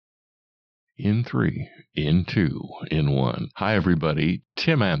in 3, in 2, in 1. Hi, everybody.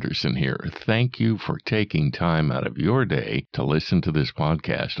 Tim Anderson here. Thank you for taking time out of your day to listen to this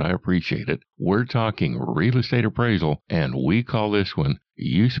podcast. I appreciate it. We're talking real estate appraisal, and we call this one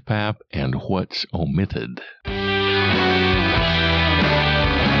USPAP and What's Omitted.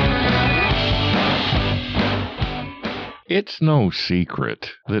 It's no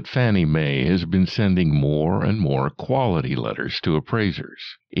secret that Fannie Mae has been sending more and more quality letters to appraisers.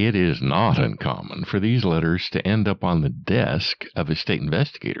 It is not uncommon for these letters to end up on the desk of a state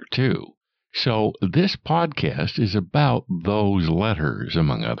investigator, too. So this podcast is about those letters,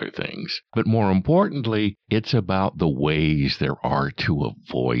 among other things. But more importantly, it's about the ways there are to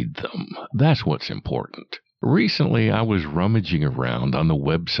avoid them. That's what's important. Recently, I was rummaging around on the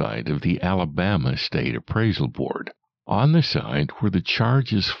website of the Alabama State Appraisal Board. On the site were the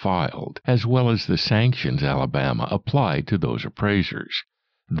charges filed, as well as the sanctions Alabama applied to those appraisers.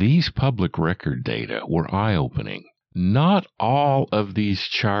 These public record data were eye-opening. Not all of these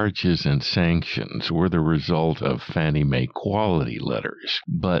charges and sanctions were the result of Fannie Mae quality letters,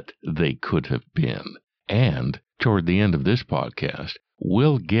 but they could have been. And, toward the end of this podcast,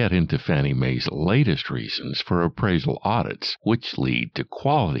 we'll get into Fannie Mae's latest reasons for appraisal audits, which lead to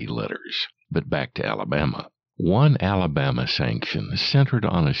quality letters. But back to Alabama. One Alabama sanction centered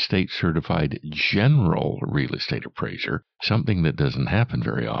on a state-certified general real estate appraiser, something that doesn't happen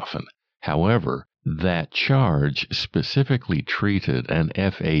very often. However, that charge specifically treated an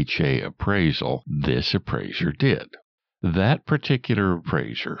FHA appraisal. This appraiser did. That particular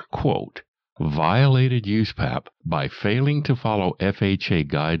appraiser, quote, violated USPAP by failing to follow FHA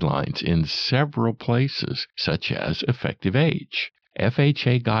guidelines in several places, such as effective age.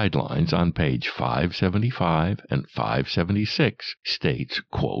 FHA guidelines on page 575 and 576 states,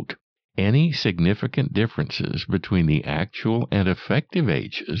 quote, any significant differences between the actual and effective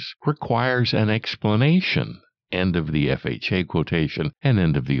ages requires an explanation, end of the FHA quotation and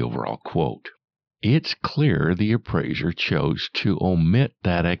end of the overall quote. It's clear the appraiser chose to omit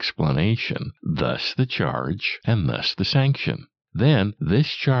that explanation, thus the charge and thus the sanction. Then, this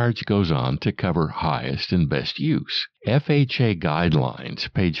charge goes on to cover highest and best use. FHA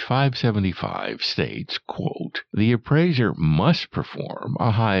guidelines, page 575, states, quote, the appraiser must perform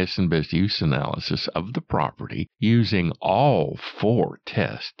a highest and best use analysis of the property using all 4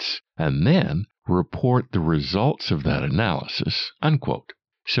 tests, and then report the results of that analysis, unquote.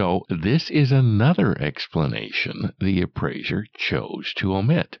 So, this is another explanation the appraiser chose to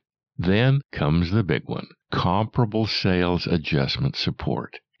omit. Then comes the big one, comparable sales adjustment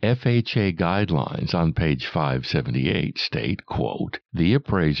support. FHA guidelines on page 578 state, quote, the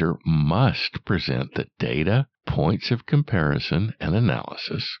appraiser must present the data, points of comparison and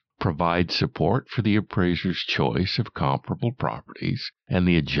analysis, provide support for the appraiser's choice of comparable properties and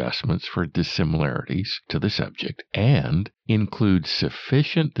the adjustments for dissimilarities to the subject, and include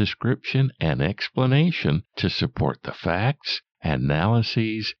sufficient description and explanation to support the facts,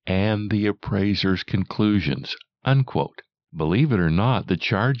 analyses, and the appraiser's conclusions, unquote. Believe it or not, the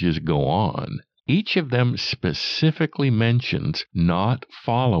charges go on. Each of them specifically mentions not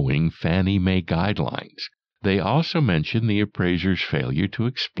following Fannie Mae guidelines. They also mention the appraiser's failure to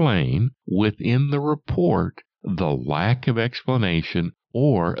explain within the report the lack of explanation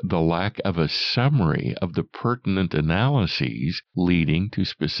or the lack of a summary of the pertinent analyses leading to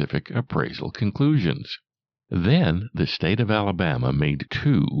specific appraisal conclusions. Then, the state of Alabama made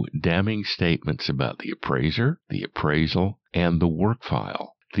 2 damning statements about the appraiser, the appraisal, and the work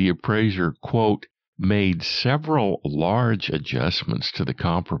file. The appraiser, quote, made several large adjustments to the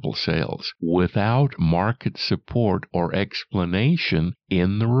comparable sales without market support or explanation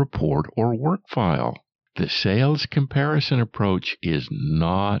in the report or work file. The sales comparison approach is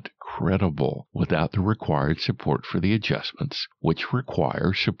not credible without the required support for the adjustments, which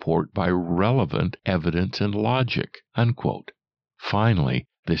require support by relevant evidence and logic, unquote. Finally,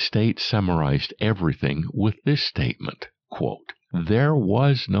 the state summarized everything with this statement, quote, there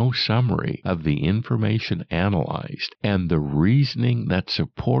was no summary of the information analyzed and the reasoning that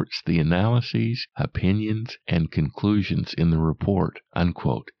supports the analyses, opinions, and conclusions in the report,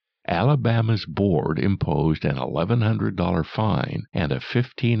 unquote. Alabama's board imposed an $1,100 fine and a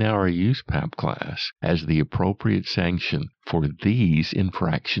 15-hour USPAP class as the appropriate sanction for these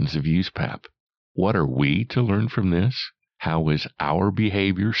infractions of USPAP. What are we to learn from this? How is our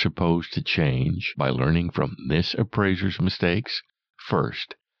behavior supposed to change by learning from this appraiser's mistakes?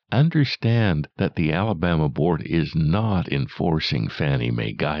 First, understand that the Alabama board is not enforcing Fannie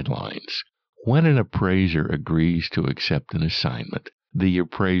Mae guidelines. When an appraiser agrees to accept an assignment, The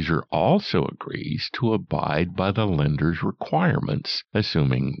appraiser also agrees to abide by the lender's requirements,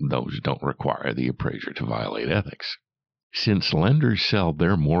 assuming those don't require the appraiser to violate ethics. Since lenders sell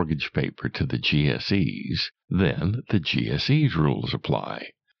their mortgage paper to the GSEs, then the GSE's rules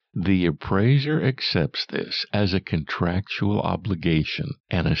apply. The appraiser accepts this as a contractual obligation,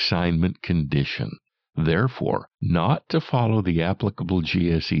 an assignment condition. Therefore, not to follow the applicable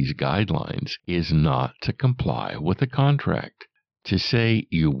GSE's guidelines is not to comply with the contract. To say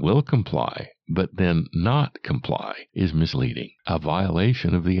you will comply, but then not comply, is misleading, a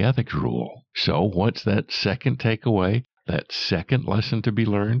violation of the ethics rule. So what's that second takeaway? That second lesson to be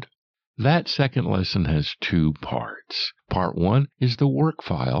learned? That second lesson has two parts. Part 1 is the work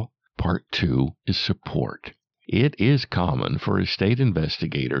file. Part 2 is support. It is common for a state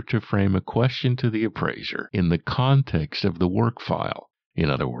investigator to frame a question to the appraiser in the context of the work file. In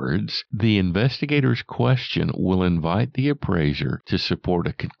other words, the investigator's question will invite the appraiser to support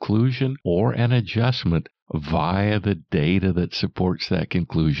a conclusion or an adjustment via the data that supports that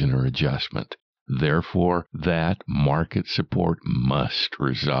conclusion or adjustment. Therefore, that market support must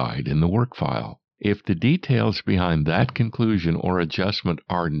reside in the work file. If the details behind that conclusion or adjustment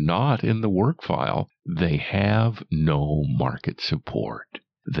are not in the work file, they have no market support.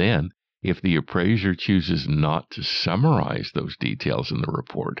 Then, if the appraiser chooses not to summarize those details in the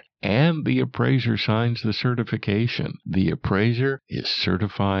report, and the appraiser signs the certification, the appraiser is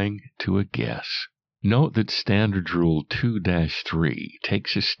certifying to a guess. Note that Standards Rule 2-3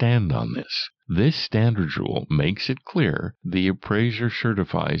 takes a stand on this. This standards rule makes it clear the appraiser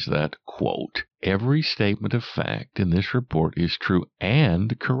certifies that, quote, every statement of fact in this report is true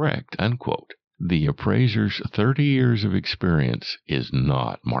and correct, unquote. The appraiser's 30 years of experience is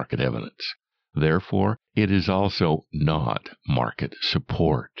not market evidence. Therefore, it is also not market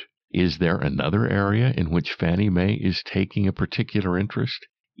support. Is there another area in which Fannie Mae is taking a particular interest?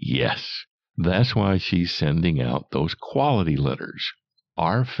 Yes. That's why she's sending out those quality letters.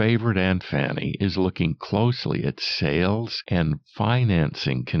 Our favorite Aunt Fanny is looking closely at sales and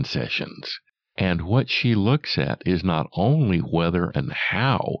financing concessions. And what she looks at is not only whether and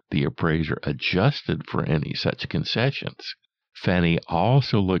how the appraiser adjusted for any such concessions. Fanny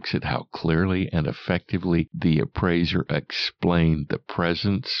also looks at how clearly and effectively the appraiser explained the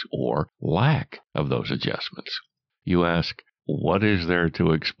presence or lack of those adjustments. You ask, what is there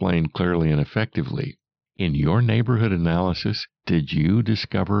to explain clearly and effectively? In your neighborhood analysis, did you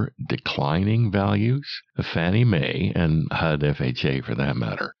discover declining values? Fannie Mae, and HUD-FHA for that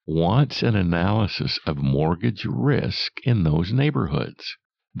matter, wants an analysis of mortgage risk in those neighborhoods.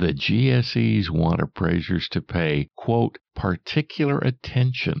 The GSEs want appraisers to pay, quote, particular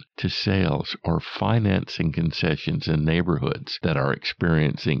attention to sales or financing concessions in neighborhoods that are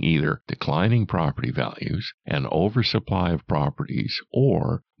experiencing either declining property values, an oversupply of properties,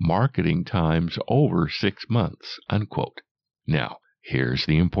 or marketing times over 6 months, unquote. Now, here's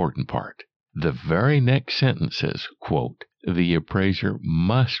the important part. The very next sentence says, quote, the appraiser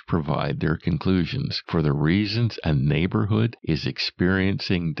must provide their conclusions for the reasons a neighborhood is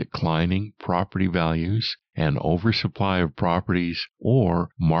experiencing declining property values, an oversupply of properties, or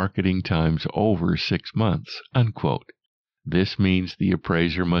marketing times over 6 months, unquote. This means the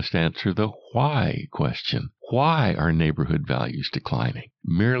appraiser must answer the why question. Why are neighborhood values declining?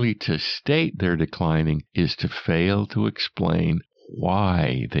 Merely to state they're declining is to fail to explain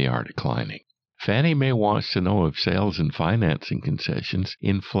why they are declining. Fannie Mae wants to know if sales and financing concessions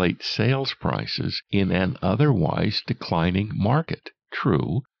inflate sales prices in an otherwise declining market.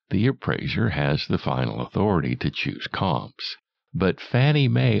 True, the appraiser has the final authority to choose comps, but Fannie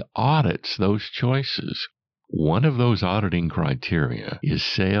Mae audits those choices. One of those auditing criteria is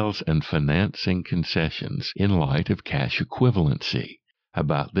sales and financing concessions in light of cash equivalency.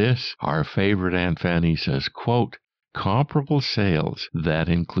 About this, our favorite Aunt Fanny says, quote, comparable sales that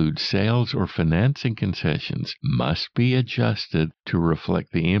include sales or financing concessions must be adjusted to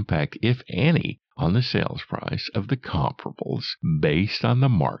reflect the impact, if any, on the sales price of the comparables based on the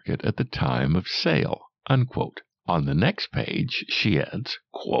market at the time of sale, unquote. On the next page, she adds,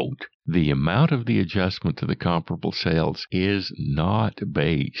 quote, the amount of the adjustment to the comparable sales is not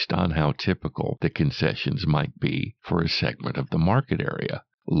based on how typical the concessions might be for a segment of the market area.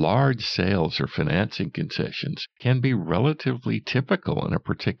 Large sales or financing concessions can be relatively typical in a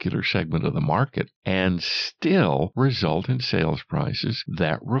particular segment of the market and still result in sales prices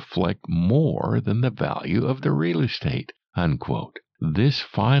that reflect more than the value of the real estate, unquote. This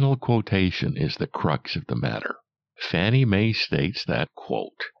final quotation is the crux of the matter. Fannie Mae states that,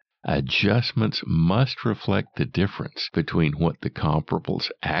 quote, Adjustments must reflect the difference between what the comparables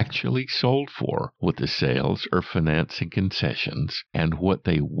actually sold for with the sales or financing concessions and what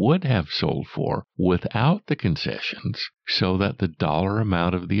they would have sold for without the concessions, so that the dollar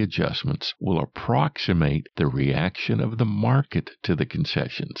amount of the adjustments will approximate the reaction of the market to the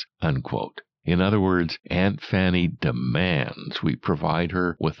concessions, unquote. In other words, Aunt Fanny demands we provide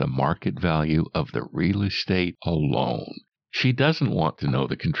her with the market value of the real estate alone. She doesn't want to know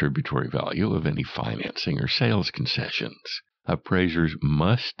the contributory value of any financing or sales concessions. Appraisers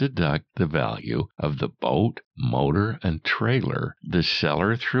must deduct the value of the boat, motor, and trailer the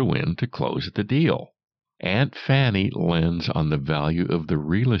seller threw in to close the deal. Aunt Fanny lends on the value of the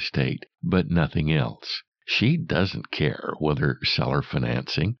real estate, but nothing else. She doesn't care whether seller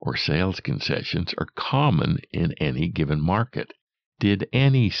financing or sales concessions are common in any given market. Did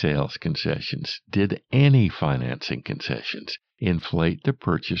any sales concessions, did any financing concessions inflate the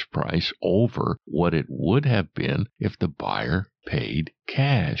purchase price over what it would have been if the buyer paid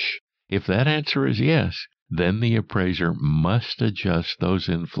cash? If that answer is yes, then the appraiser must adjust those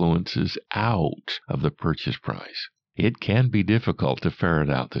influences out of the purchase price. It can be difficult to ferret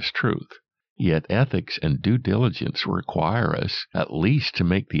out this truth. Yet ethics and due diligence require us at least to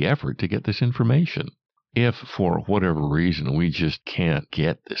make the effort to get this information. If, for whatever reason, we just can't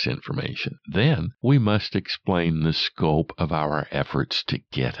get this information, then we must explain the scope of our efforts to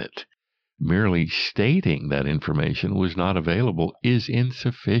get it. Merely stating that information was not available is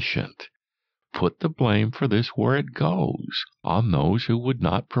insufficient. Put the blame for this where it goes, on those who would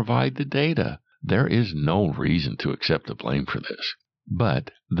not provide the data. There is no reason to accept the blame for this.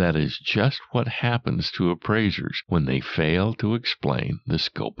 But that is just what happens to appraisers when they fail to explain the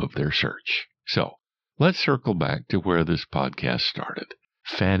scope of their search. So, let's circle back to where this podcast started.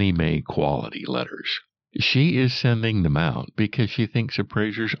 Fannie Mae quality letters. She is sending them out because she thinks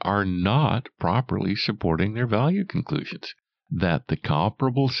appraisers are not properly supporting their value conclusions, that the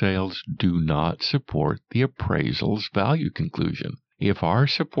comparable sales do not support the appraisal's value conclusion. If our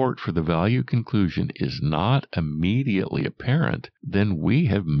support for the value conclusion is not immediately apparent, then we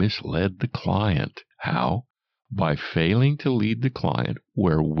have misled the client. How? By failing to lead the client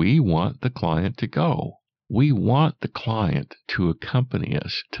where we want the client to go. We want the client to accompany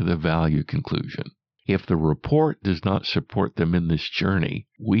us to the value conclusion. If the report does not support them in this journey,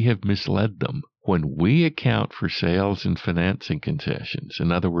 we have misled them. When we account for sales and financing concessions,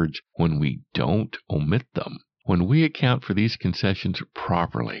 in other words, when we don't omit them, when we account for these concessions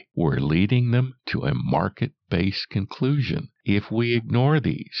properly, we're leading them to a market-based conclusion. If we ignore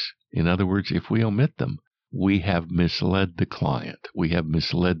these, in other words, if we omit them, we have misled the client. We have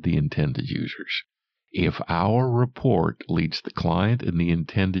misled the intended users. If our report leads the client and the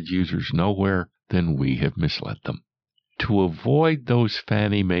intended users nowhere, then we have misled them. To avoid those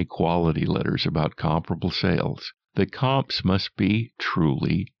Fannie Mae quality letters about comparable sales, the comps must be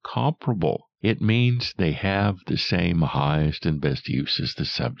truly comparable. It means they have the same highest and best use as the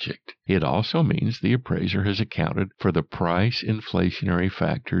subject. It also means the appraiser has accounted for the price inflationary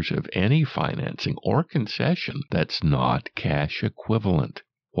factors of any financing or concession that's not cash equivalent.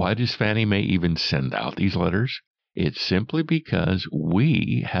 Why does Fannie Mae even send out these letters? It's simply because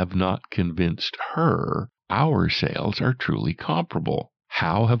we have not convinced her our sales are truly comparable.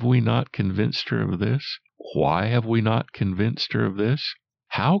 How have we not convinced her of this? Why have we not convinced her of this?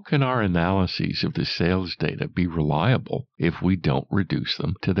 How can our analyses of the sales data be reliable if we don't reduce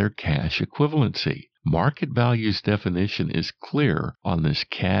them to their cash equivalency? Market value's definition is clear on this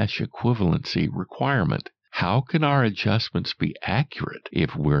cash equivalency requirement. How can our adjustments be accurate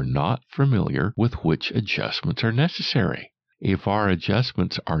if we're not familiar with which adjustments are necessary? If our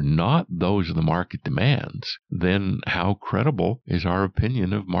adjustments are not those the market demands, then how credible is our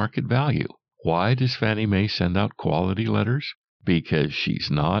opinion of market value? Why does Fannie Mae send out quality letters? Because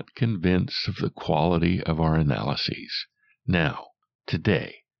she's not convinced of the quality of our analyses. Now,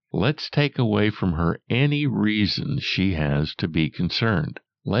 today, let's take away from her any reason she has to be concerned.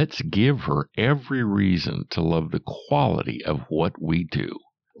 Let's give her every reason to love the quality of what we do.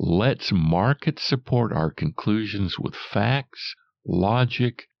 Let's market support our conclusions with facts,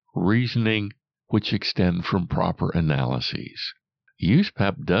 logic, reasoning, which extend from proper analyses.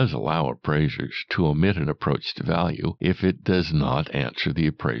 USPAP does allow appraisers to omit an approach to value if it does not answer the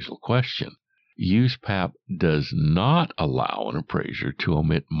appraisal question. USPAP does not allow an appraiser to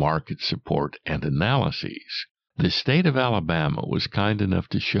omit market support and analyses. The state of Alabama was kind enough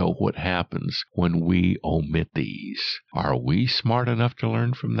to show what happens when we omit these. Are we smart enough to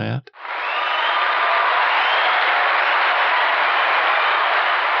learn from that?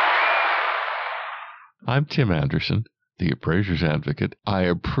 I'm Tim Anderson. the Appraiser's Advocate. I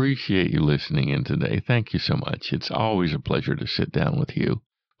appreciate you listening in today. Thank you so much. It's always a pleasure to sit down with you.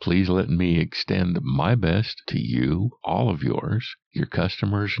 Please let me extend my best to you, all of yours, your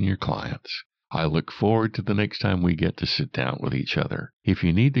customers, and your clients. I look forward to the next time we get to sit down with each other. If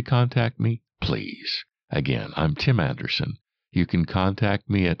you need to contact me, please. Again, I'm Tim Anderson. You can contact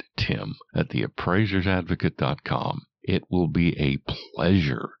me at tim@theappraisersadvocate.com. It will be a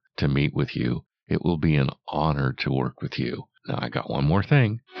pleasure to meet with you. It will be an honor to work with you. Now, I got one more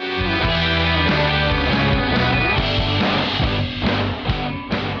thing.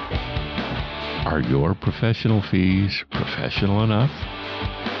 Are your professional fees professional enough?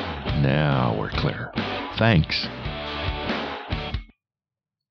 Now we're clear. Thanks